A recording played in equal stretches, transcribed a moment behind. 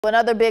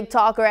Another big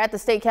talker at the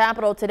state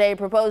capitol today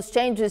proposed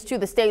changes to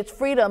the state's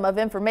Freedom of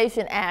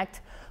Information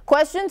Act.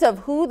 Questions of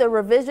who the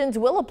revisions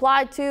will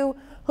apply to,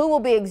 who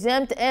will be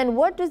exempt, and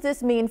what does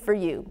this mean for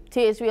you?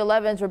 THV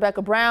 11's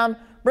Rebecca Brown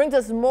brings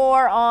us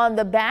more on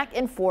the back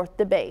and forth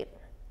debate.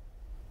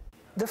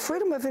 The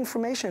Freedom of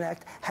Information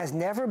Act has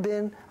never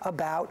been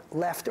about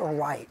left or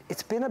right.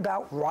 It's been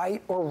about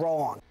right or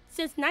wrong.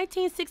 Since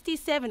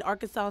 1967,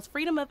 Arkansas's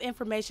Freedom of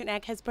Information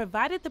Act has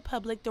provided the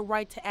public the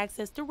right to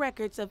access the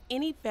records of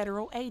any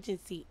federal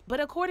agency. But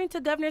according to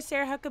Governor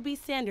Sarah Huckabee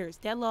Sanders,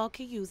 that law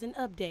could use an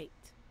update.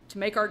 To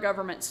make our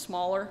government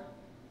smaller,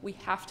 we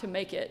have to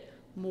make it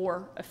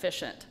more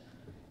efficient.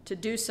 To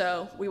do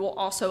so, we will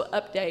also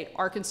update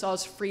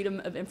Arkansas's Freedom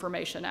of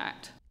Information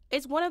Act.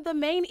 It's one of the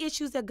main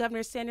issues that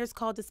Governor Sanders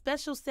called a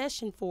special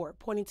session for,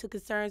 pointing to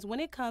concerns when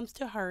it comes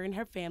to her and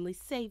her family's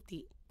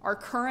safety. Our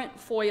current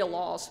FOIA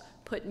laws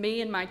put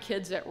me and my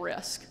kids at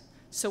risk,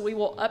 so we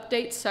will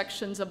update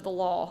sections of the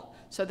law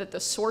so that the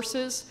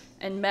sources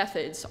and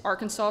methods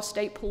Arkansas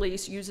State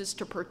Police uses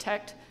to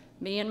protect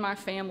me and my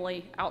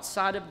family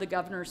outside of the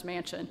governor's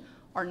mansion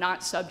are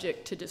not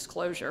subject to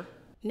disclosure.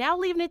 Now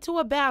leaving it to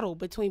a battle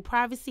between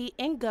privacy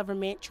and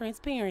government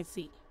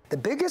transparency. The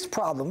biggest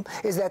problem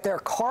is that they're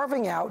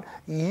carving out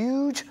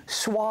huge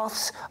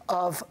swaths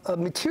of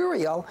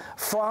material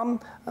from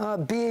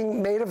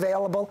being made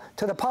available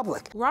to the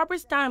public. Robert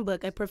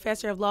Steinbuch, a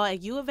professor of law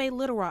at U of A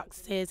Little Rock,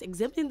 says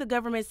exempting the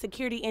government's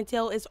security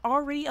intel is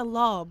already a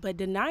law, but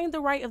denying the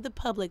right of the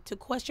public to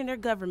question their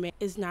government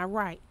is not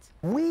right.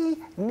 We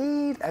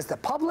need, as the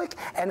public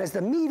and as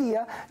the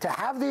media, to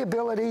have the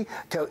ability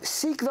to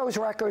seek those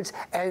records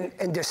and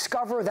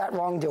discover that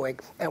wrongdoing.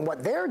 And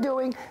what they're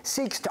doing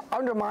seeks to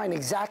undermine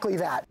exactly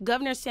that.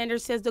 Governor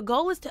Sanders says the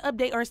goal is to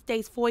update our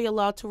state's FOIA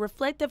law to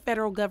reflect the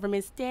federal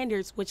government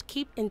standards, which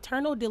keep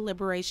internal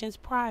deliberations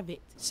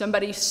private.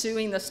 Somebody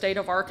suing the state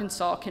of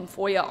Arkansas can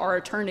FOIA our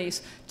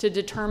attorneys to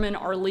determine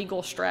our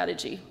legal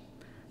strategy.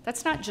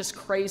 That's not just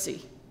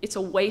crazy, it's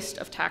a waste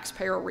of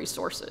taxpayer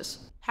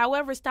resources.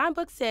 However,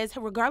 Steinbuch says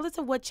regardless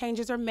of what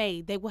changes are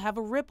made, they will have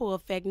a ripple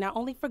effect not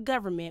only for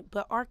government,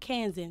 but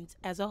Arkansans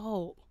as a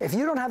whole. If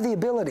you don't have the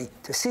ability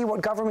to see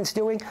what government's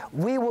doing,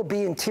 we will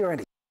be in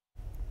tyranny.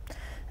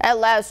 At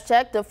last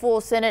check, the full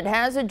Senate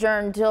has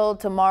adjourned till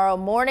tomorrow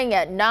morning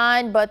at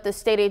 9, but the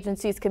state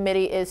agencies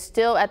committee is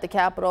still at the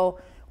Capitol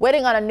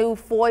waiting on a new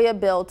FOIA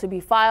bill to be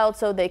filed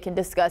so they can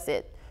discuss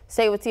it.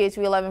 Stay with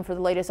THV 11 for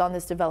the latest on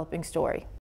this developing story.